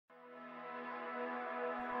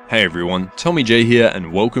Hey everyone, Tommy J here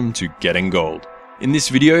and welcome to Getting Gold. In this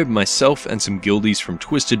video, myself and some guildies from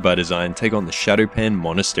Twisted by Design take on the Shado-Pan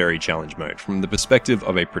Monastery challenge mode from the perspective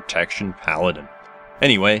of a Protection Paladin.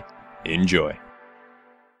 Anyway, enjoy.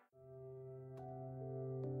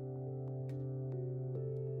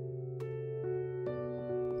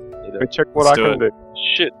 Let me check what I can do.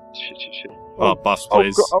 Shit. Oh, buffs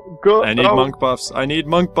please. Oh, God. I need monk buffs. I need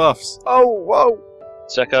monk buffs. Oh, whoa.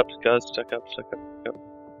 Stack up, guys. Stack up.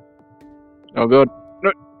 Oh god.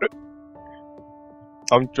 No.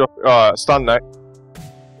 I'm dropping. Stun neck.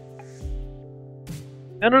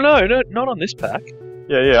 No, not on this pack.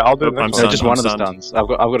 Yeah, I'll do it I'm next stunned. time. Just one of the stuns. I've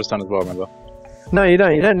got a stun as well, remember? No, you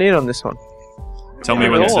don't. You don't need on this one. Tell me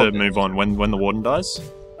Yeah, when yeah. to move on. When the warden dies?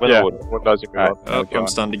 What does it Alright. Oh, Go I'm on.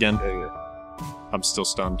 stunned again. There you go. I'm still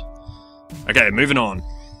stunned. Okay, moving on.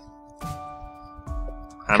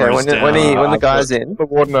 Okay, Hammer is down. when the I've guy's in. The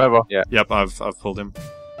warden over. Yep, I've pulled him.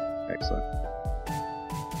 Excellent.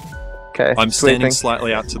 Okay, I'm standing sweeping.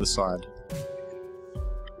 slightly out to the side.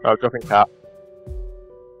 Dropping cap.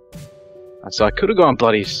 So I could have gone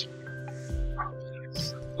bloody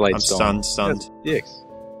blade I'm storm. stunned. Yes.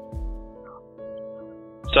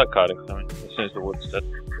 Start carding something as soon as the wood's dead.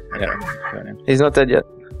 Yeah. Go now. He's not dead yet.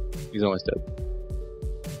 He's almost dead.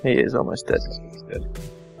 He is almost dead. He's dead.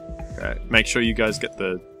 Okay, make sure you guys get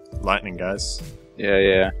the lightning, guys.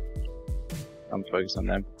 Yeah. I'm focused on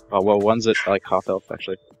them. Oh well, one's at like half health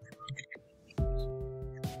actually.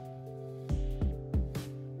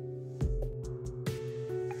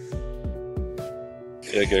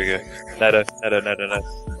 Yeah, go. Nado.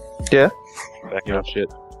 Yeah? Back Oh up. shit.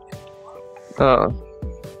 Oh,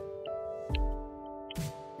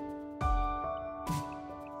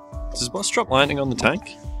 Does boss drop lightning on the tank?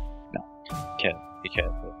 He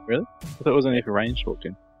can. Really? I thought it was only if a range walked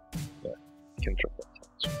in. He can drop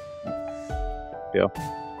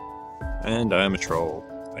that. And I am a troll.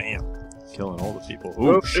 Bam. Killing all the people.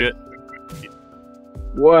 Ooh, Oh, shit.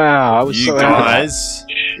 Wow, I was You so out of that. guys.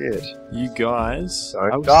 Shit. You guys. I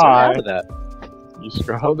Don't was so out die. of that. You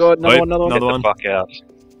scrub. Oh god, Wait, another one. another Get one. the fuck out.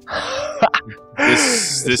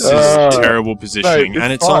 This is terrible No, positioning,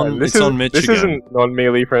 and it's fine. on Mitch This again. isn't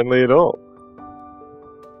non-melee friendly at all.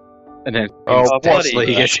 And then Oh, instantly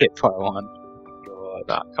bloody he gets hit by one. God.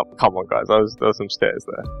 Nah, come on, guys. There was some stairs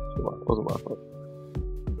there. Come on, it wasn't my fault.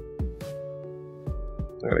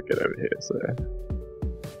 I'm gonna get over here. So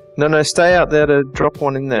no, stay out there to drop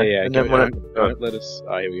one in there. Yeah, and go, then when it, don't let us.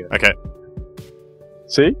 Oh, here we go. Okay,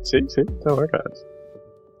 see. Don't worry, guys.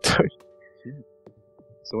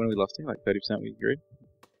 So when we lost him, like 30% we agreed.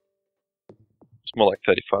 It's more like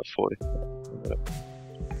 35, 40.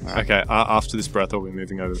 okay. After this breath, I'll be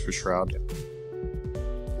moving over for Shroud.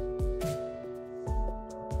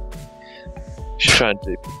 Just try and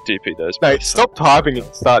DP those. Mate, boys. stop typing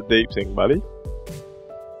and start deepsing, buddy.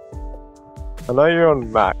 I know you're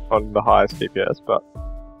on Mac on the highest DPS, but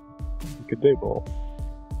you could do more.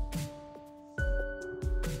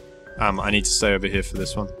 I need to stay over here for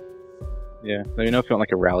this one. Yeah, let me know if you want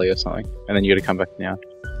like a rally or something, and then you gotta come back now.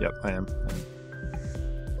 Yep, I am.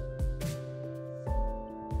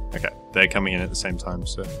 Okay, they're coming in at the same time,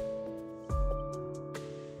 so...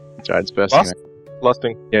 Giant's bursting. Last?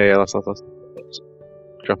 Lusting. Yeah, last.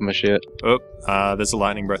 Dropping my shit. Oh, there's a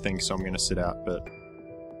lightning breath thing, so I'm going to sit out, but...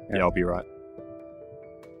 Yeah, I'll be right.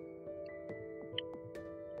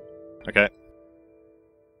 Okay.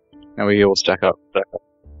 Now we all stack up.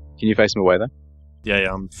 Can you face him away then?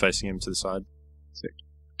 Yeah, I'm facing him to the side. Sick.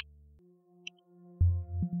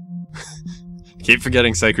 Keep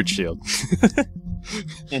forgetting Sacred Shield.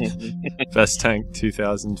 Best tank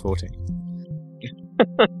 2014.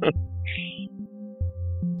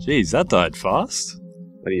 Jeez, that died fast.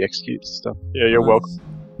 But he executes stuff. Yeah, you're welcome.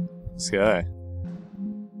 Let's go.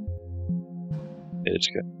 Yeah,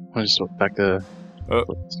 just go. I'll just walk back to. Oh.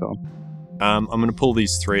 Storm. I'm going to pull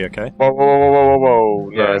these three, okay? Whoa.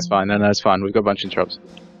 Yeah, No. it's fine. No, it's fine. We've got a bunch of interrupts.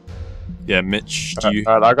 Yeah, Mitch, do you...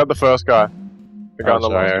 Alright, I got the first guy. The guy on the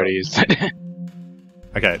Sorry, I left. already used it.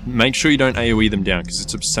 Okay, make sure you don't AoE them down, because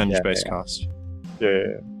it's a percentage-based Yeah. cast. Yeah.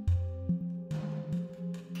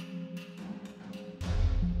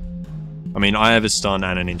 I mean, I have a stun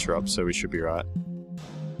and an interrupt, so we should be right.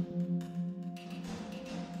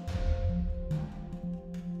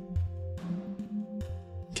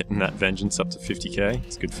 Getting that vengeance up to 50k,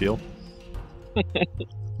 it's a good feel.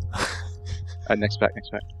 Next pack.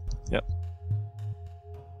 Yep.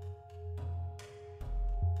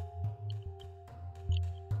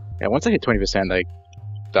 Yeah, once I hit 20%, they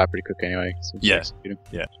die pretty quick anyway. So just Yeah. execute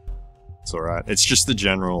 'em. It's alright. It's just the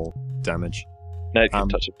general damage. Nate can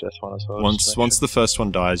touch of death one as well. Once the first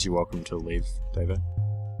one dies, you're welcome to leave, David.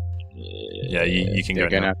 Yeah, you can go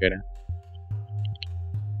now. Go now.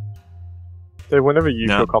 So whenever you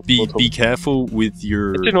feel Now, comfortable be careful with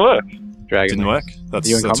your... It didn't work. Dragon. Didn't work? Are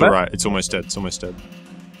you in That's combat? alright. It's almost dead. It's almost dead.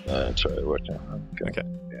 It's already worked out. Okay.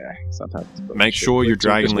 Yeah, sometimes. Make sure your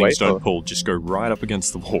dragon links don't Or... pull. Just go right up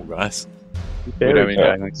against the wall, guys. Be We very don't mean careful.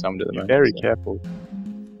 dragon links summoned at the Be moment. very so- careful.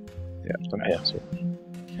 Yeah, sometimes.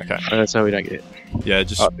 Okay. That's how we don't get it. Yeah,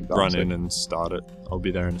 just Oh, run honestly. in and start it. I'll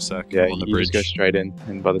be there in a sec. Yeah, I'm on the you bridge. just go straight in,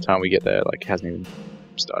 and by the time we get there, like, it hasn't even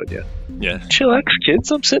started yet. Yeah. Chillax, kids.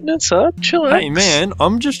 I'm sitting inside. Chillax. Hey man,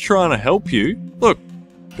 I'm just trying to help you. Look,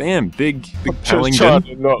 bam, big Just trying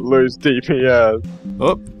Paladin. to not lose DPS.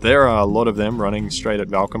 Oh, there are a lot of them running straight at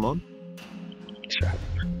Valkamon.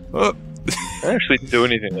 Oh, They don't actually do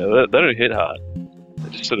anything. They don't hit hard. They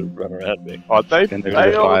just sort of run around me. Oh, they And they're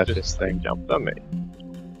gonna all fire just this thing. jumped on me.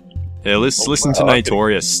 yeah. Let's listen to wow.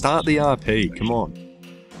 Natorius. Start the RP. Come on.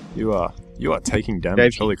 You are taking damage.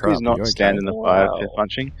 Dave, Holy crap! please not you okay? stand in the fire Wow. if you're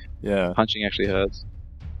punching. Yeah, Punching actually hurts.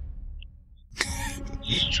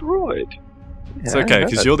 Destroyed. it's okay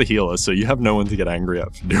because you're the healer, so you have no one to get angry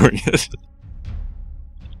at for doing it.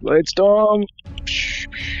 Blade Storm!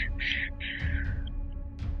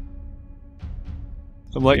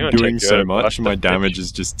 I'm like You wanna doing take so your much, blast and my up, damage bitch.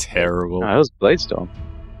 is just terrible. No, that was Blade Storm.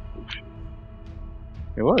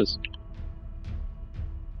 It was.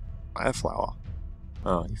 Fireflower.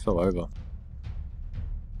 Oh, you fell over.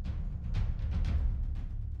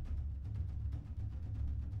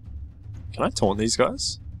 Can I taunt these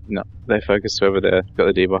guys? No, they focused over there.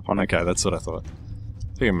 Got the debuff on it. Okay, that's what I thought.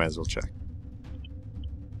 I think I may as well check.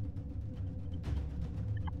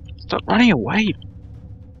 Stop running away!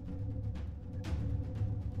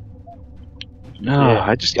 No,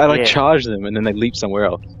 Yeah. I like Yeah. charge them and then they leap somewhere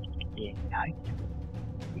else. We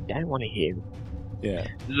don't want to hear. Yeah.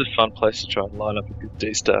 This is a fun place to try and line up a good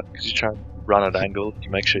D-star because you try and run at angles to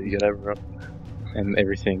make sure you get everyone. And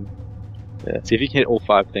everything. Yeah. See if you can hit all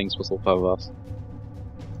 5 things plus all 5 of us.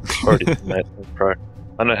 Already mate, I'm pro.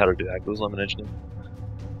 I know how to do angles. I'm an engineer.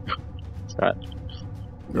 That's right.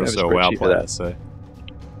 You're have a also a WoW spreadsheet for player, that. so...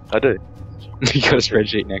 I do. You got a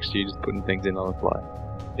spreadsheet next to you, just putting things in on the fly.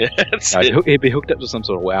 Yeah, that's No, it. it'd be hooked up to some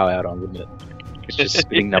sort of WoW add-on, wouldn't it? It's just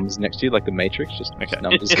spitting numbers next to you, like the Matrix, just Okay.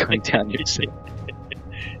 numbers going down your seat.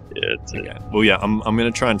 Yeah, it's it. Okay. Well, yeah, I'm going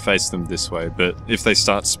to try and face them this way, but if they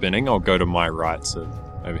start spinning, I'll go to my right, so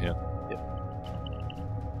over here. Yeah.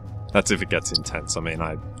 That's if it gets intense. I mean,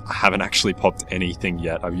 I haven't actually popped anything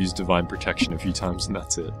yet. I've used Divine Protection a few times, and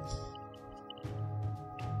that's it.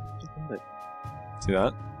 See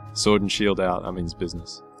that? Sword and shield out, that means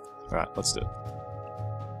business. Alright, let's do it.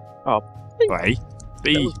 Oh. Wait. That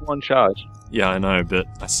B. was one charge. Yeah, I know, but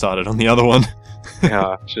I started on the other one.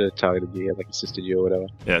 Yeah, should have targeted you, like assisted you or whatever.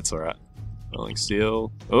 Yeah, it's alright. Rolling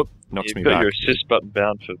steel. Oh, knocks You've me got back. your assist button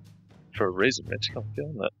bound for a reason, man. You can't get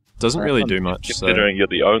on that. Doesn't really do much, so... Considering you're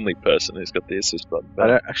the only person who's got the assist button I bound.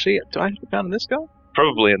 don't actually. Do I have to pound on this guy?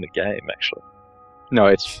 Probably in the game, actually. No,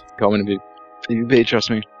 it's common to be PvP. Trust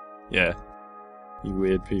me. Yeah. You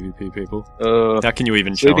weird PvP people. How How can you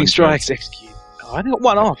even Sweeping challenge strikes, me? execute. Oh, I got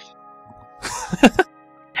one off.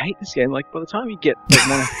 I hate this game. Like by the time you get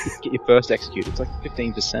get your first execute, it's like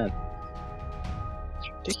 15%. It's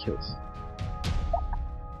ridiculous.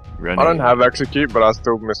 Rennie. I don't have execute, but I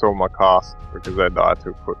still miss all my casts because they die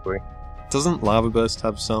too quickly. Doesn't Lava Burst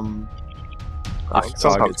have some... I If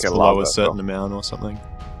sometimes targets get below lava a burst certain off amount or something?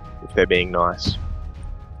 if they're being nice.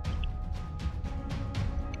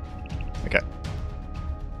 Okay.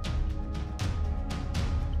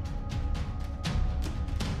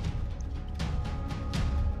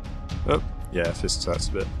 Oh, yeah, fist that's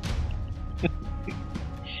a bit.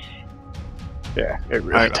 Yeah, it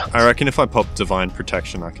really does. I reckon if I pop Divine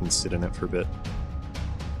Protection, I can sit in it for a bit.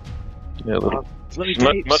 Yeah, a little.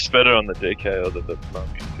 Much better on the DK or the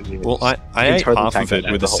monk. 'cause you Well, I can ate totally half tank of that it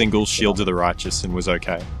down with the a whole single thing. Shield of the Righteous and was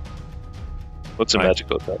okay. What's the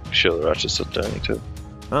magical about Shield of the Righteous of turning to?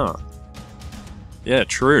 Oh. Yeah,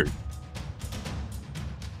 true.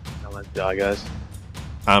 Now let's die, guys.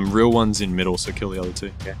 Real one's in middle, so kill the other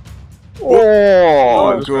two. Oh,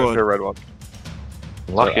 I just God. went to a red one.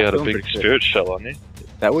 Lucky I had a feeling big pretty good. spirit shell on you.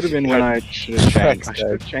 That would have been when I should have changed. I should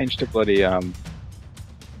have changed to bloody That's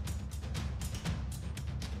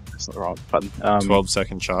not the wrong button.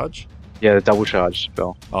 12-second charge? Yeah, the double charge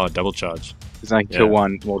spell. Oh, double charge. Because I can kill Yeah.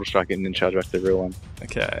 one, mortal strike it, and then charge back to the real one.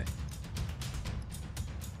 Okay.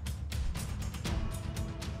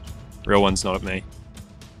 Real one's not at me.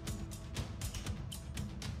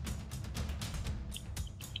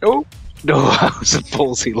 Oh! No, that was a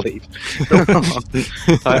ballsy leap.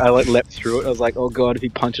 I like leapt through it. I was like, oh god, if he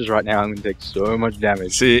punches right now, I'm gonna take so much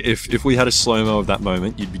damage. See, if we had a slow-mo of that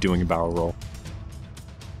moment, you'd be doing a barrel roll.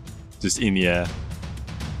 Just in the air.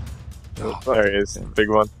 There he is, big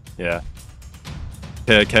one. Yeah.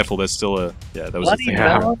 Yeah, careful, there's still a... Yeah, there was Bloody a thing.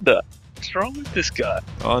 Nanda. What's wrong with this guy?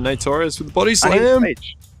 Oh, Nate Torres with the body I need slam!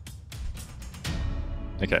 rage.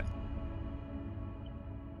 Okay.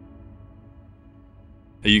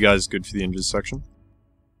 Are you guys good for the injured section?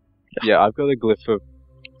 Yeah, I've got a glyph for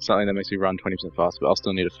something that makes me run 20% faster, but I'll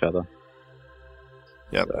still need a feather.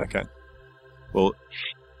 Yep, okay. Well,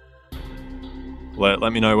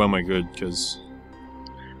 let me know when we're good, because...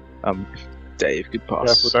 If Dave could pass.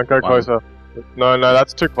 Careful, don't go closer. No,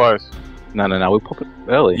 that's too close. No, we'll pop it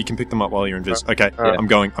early. You can pick them up while you're invis. Okay, Yeah. I'm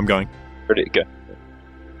going. Ready to go.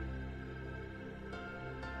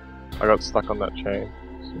 I got stuck on that chain.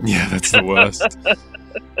 Yeah, that's the worst.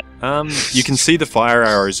 You can see the fire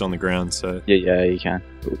arrows on the ground, so... Yeah, you can.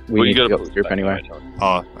 We need to get the group anyway.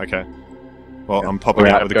 Oh, okay. Well, Yeah. I'm popping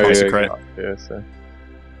out with the consecrate. Yeah, so.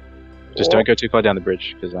 Just don't go too far down the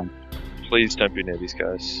bridge, because Please don't be near these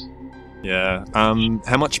guys. Yeah. How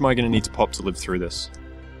much am I going to need to pop to live through this?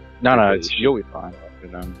 No, you'll be fine.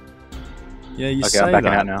 But, Yeah, you okay, say I'm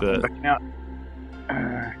backing that, out now. but... Backing out.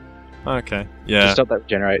 Okay. Yeah. Just stop that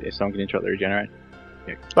regenerate if someone can interrupt the regenerate.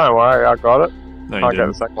 Don't worry, I got it. No, you I'll get the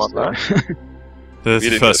didn't. second one though. The You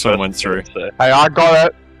didn't first get one went through. So. Hey, I got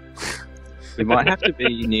it! We might have to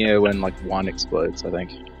be near when like one explodes, I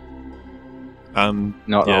think.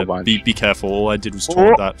 Not a Yeah, whole bunch. be careful. All I did was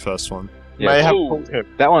taunt that first one. Yeah, May have Ooh. pulled him.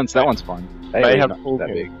 that one's fine. They have not pulled that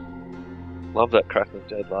him. big. Love that crackling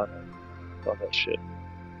deadline. Love that shit.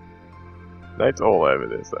 Nate's all over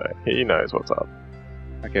this though. He knows what's up.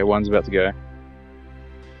 Okay, one's about to go.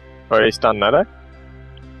 Oh, he's stunned Nato?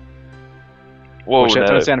 Whoa, Watch out, no,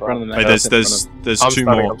 don't stand in front of them. Hey, Don't stand in front of there's I'm two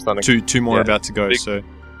stunning, more. I'm stunning. Two more Yeah. about to go. Big- So them.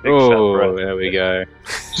 Big fat Oh, breath. there we go.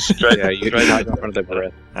 Straight, Yeah, you straight can't go in front of their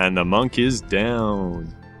breath. and the monk is down.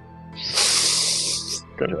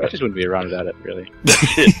 Good. That just wouldn't be a run at it, really.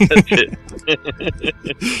 That's it.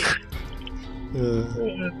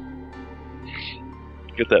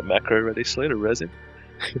 Get that macro ready, Slater, res him.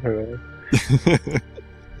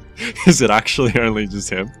 Is it actually only just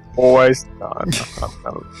him? Always. No.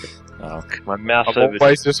 Oh. My mouse I'm over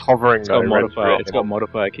always just hovering It's though. got modifier. ready It's for got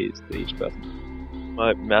modifier keys to each person.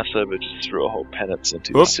 My mouse over just threw a whole penance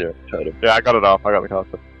into Oop. the serum totem. Yeah, I got it off. I got the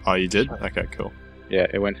caster. Oh, you did? Okay, cool. Yeah,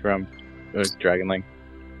 it went from Dragon Link.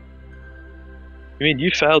 You mean you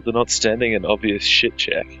failed the not standing an obvious shit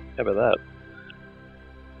check? How about that?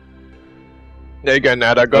 There you go,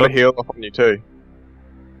 Nat. I got Oh. a heal off on you too.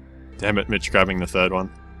 Damn it, Mitch grabbing the third one.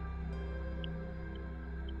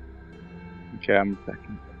 Okay, I'm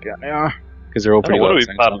backing back out now. Because they're all I pretty don't low want at to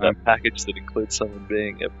the be same part of time. that package that includes someone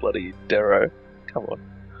being a bloody Darrow. Come on.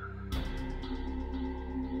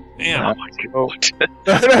 Damn. Oh my god.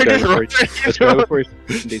 Let's go before he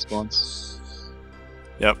despawns.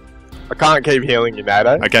 I can't keep healing you,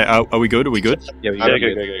 Nato. Okay, are we good? Are we good? Yeah, we Go, got go,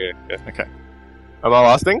 it. go, go, go. Okay. Am I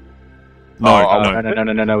lasting? No, Oh,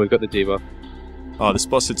 no. We've got the debuff. Oh, this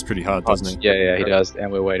boss hits pretty hard, doesn't he? Yeah, he does,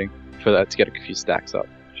 and we're waiting for that to get a few stacks up.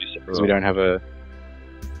 Because we don't have a...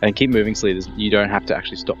 And keep moving, Sleeters. You don't have to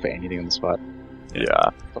actually stop for anything in this fight. Yeah.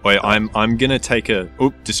 Wait, I'm gonna take a...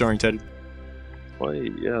 Oop, disorientated.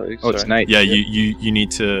 Wait, yeah, Oh, it's sorry. Nate. Yeah, you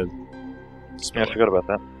need to... Yeah, I forgot about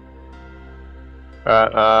that.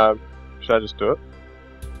 Should I just do it?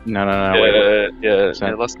 No, wait. Yeah,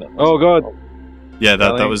 Sorry. last night. Oh, God. Yeah,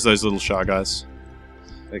 that Really? was those little Shah guys.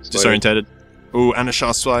 Exploded. Disorientated. Ooh, and a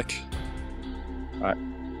Shah spike.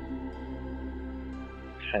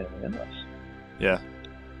 Okay, man. Yeah.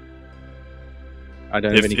 I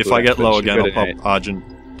don't have any If I cooldown, get but low it should again, go I'll to pop Nate.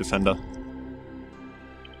 Argent Defender.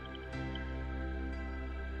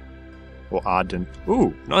 Or Arden.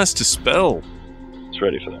 Ooh, nice Dispel. It's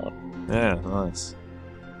ready for that one. Yeah, nice.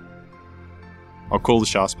 I'll call the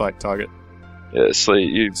Shah spike target. Yeah, Slee,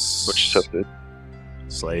 you watch yourself, dude.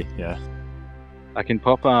 Slay, yeah. I can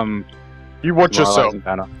pop, You watch yourself. Demoralizing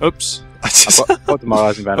Banner. Oops. I I've just... got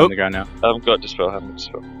Demoralizing Banner Oh. on the ground now. I haven't got Dispel, haven't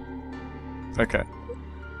Dispel. Okay.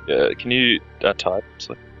 Yeah, can you type?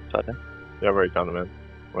 Slee? Type now? Yeah, I've already done it, man.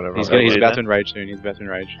 Whatever. He's Okay. about to enrage soon. He's about to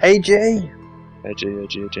enrage. AJ!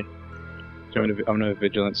 AG. I'm gonna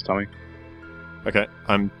vigilance, Tommy. Okay,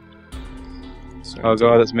 I'm... Oh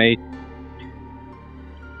god, that's me.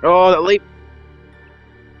 Oh, that leap!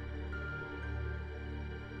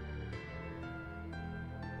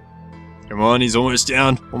 Come on, he's almost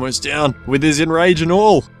down. Almost down. With his enrage and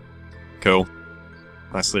all. Cool.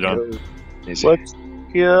 Nicely done. Easy. Let's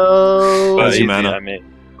go. Where's Easy, your mana? I mean,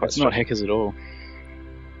 It's not hackers at all.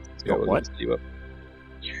 Got what?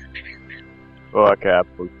 Oh, okay, I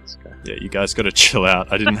blew this guy. Yeah, you guys gotta chill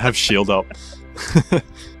out. I didn't have shield up.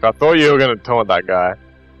 I thought you were gonna taunt that guy.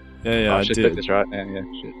 Yeah, I should did. this right. Yeah,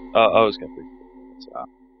 shit. I was going to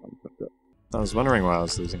I was wondering why I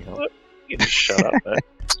was losing health. be. Shut up, man.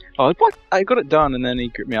 Oh, what? I got it done, and then he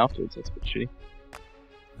gripped me afterwards. That's a bit shitty.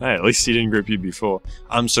 Hey, at least he didn't grip you before.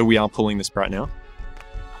 So we are pulling this right now?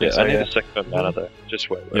 Yeah, So, I need yeah. a second of mana though. Just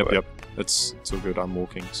wait. Yep. It's all good, I'm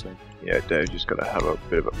walking, so... Yeah, Dave's just gotta have a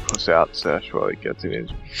bit of a puss out sesh while he gets in his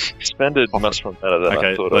Spended much more mana than I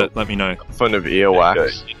Okay, thought. let me know. fun of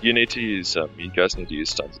earwax. You need to use. You guys need to use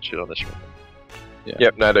stuns and shit on this one.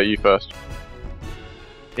 Yep, Nado, you first.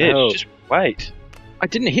 Yeah, Oh. just wait. I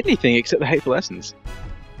didn't hit anything except the hateful essence.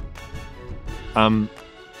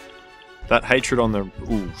 That hatred on the...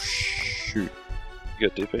 Ooh, shoot. You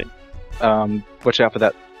got DP. Watch out for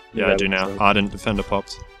that. Yeah, I do now. Ardent Defender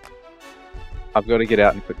popped. I've got to get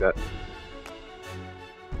out and click that.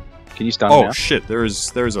 Can you stun Oh now? shit, there is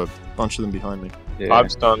a bunch of them behind me. Yeah. I've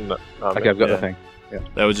stunned. Okay, I've got yeah. the thing.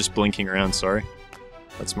 They were just blinking around, sorry.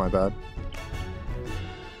 That's my bad.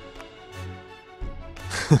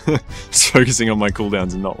 Just focusing on my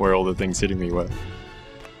cooldowns and not where all the things hitting me were.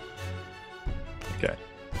 Okay.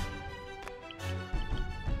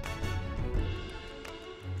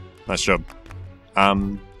 Nice job.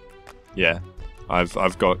 Yeah.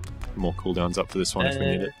 I've got more cooldowns up for this one if we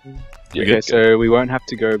need it. Yeah, Okay, so we won't have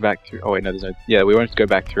to go back through. Oh wait, no, there's no. Yeah, we won't have to go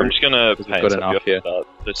back through. I'm just gonna We've paint got something enough off the here. start.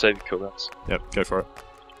 Just save your cooldowns. Yep, go for it.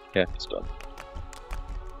 It's done.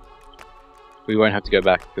 We won't have to go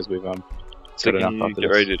back because we've So got can enough you after get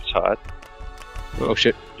this. ready to tide? Oh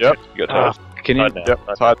shit! You got Ah, tide. can you? Tide now. Yep,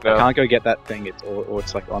 Tide tied I now. can't go get that thing. It's or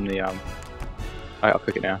it's like on the Alright, I'll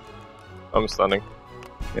click it now. I'm stunning.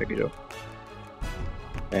 Yeah, good job.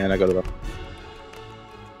 And I got it up.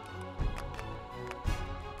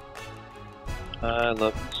 I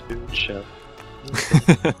love you, spirit shell.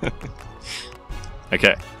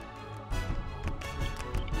 Okay.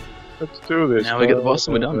 Let's do this. Now we get the boss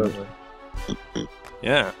and we're done.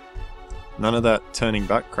 Yeah. None of that turning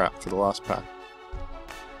back crap for the last pack.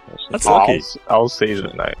 That's I'll, lucky. I'll seize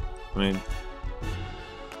it, mate. I mean,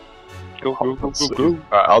 Go, go, go, go, go.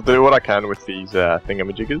 Alright, I'll do what I can with these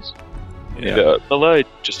thingamajiggers. yeah. Melee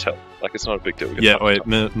just help. Like, it's not a big deal. We can Yeah, fuck wait,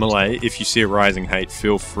 it up. Melee, if you see a rising hate,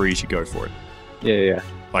 feel free to go for it. Yeah.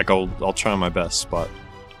 Like, I'll try my best, but...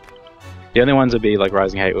 The only ones would be like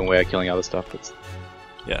Rising Hate when we're killing other stuff. It's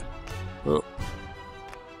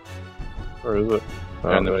Where is it?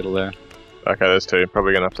 around the middle there. Okay, there's two.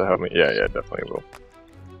 Probably gonna have to help me. Yeah, definitely will.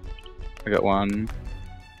 I got one.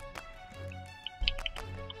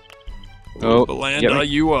 Oh, Oh, Belanda, get me.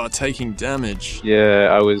 you are taking damage.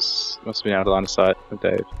 Yeah, I must have been out of line of sight with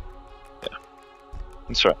Dave.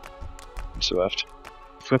 That's right. You survived.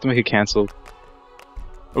 Forgot to make a cancel.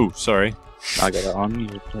 Oh, sorry. I got that one.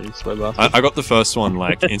 You bloody slow bastard. I got the first one,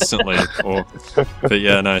 like, instantly. But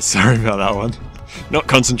yeah, no, sorry about that one. Not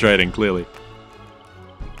concentrating, clearly.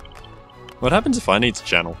 What happens if I need to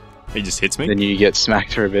channel? He just hits me? Then you get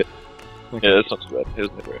smacked for a bit. Okay. Yeah, that's not too bad. It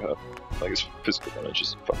wasn't very hard. Like, his physical damage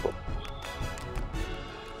is fuck off.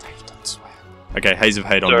 Dave, don't swear. Okay, Haze of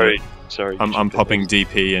Hate on Sorry. me. Sorry. I'm popping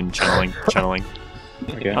DP and channeling.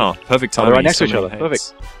 Okay. Oh, perfect Oh, timing. they're right next to each so other. many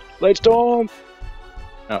hates. Blade Storm!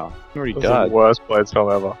 Oh, I already This is the died. worst blade storm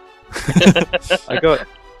ever.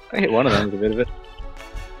 I hit one of them with a bit of it.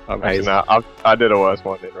 Oh, Actually, Haze. no, I did a worse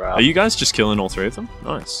one in round. Are you guys just killing all three of them?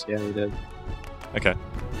 Nice. Yeah, we did. Okay.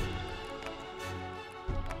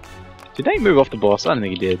 Did they move off the boss? I don't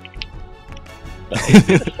think he did.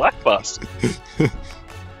 Black bust.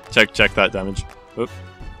 Check that damage.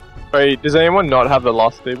 Wait, does anyone not have the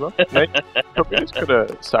Lost debuff? Mate, probably just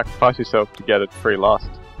gotta sacrifice yourself to get a free Lost,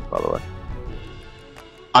 by the way.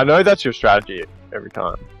 I know that's your strategy every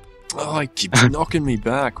time. Oh, he keeps knocking me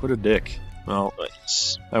back. What a dick. Well,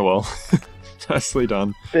 Nice. oh well. Nicely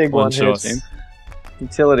done. Big One one here. shot.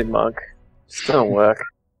 Utility monk. It's gonna work.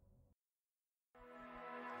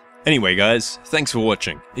 Anyway guys, thanks for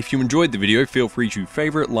watching. If you enjoyed the video, feel free to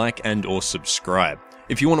favourite, like and or subscribe.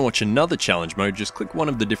 If you want to watch another challenge mode, just click one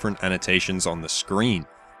of the different annotations on the screen.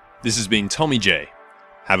 This has been Tommy J.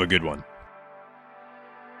 Have a good one.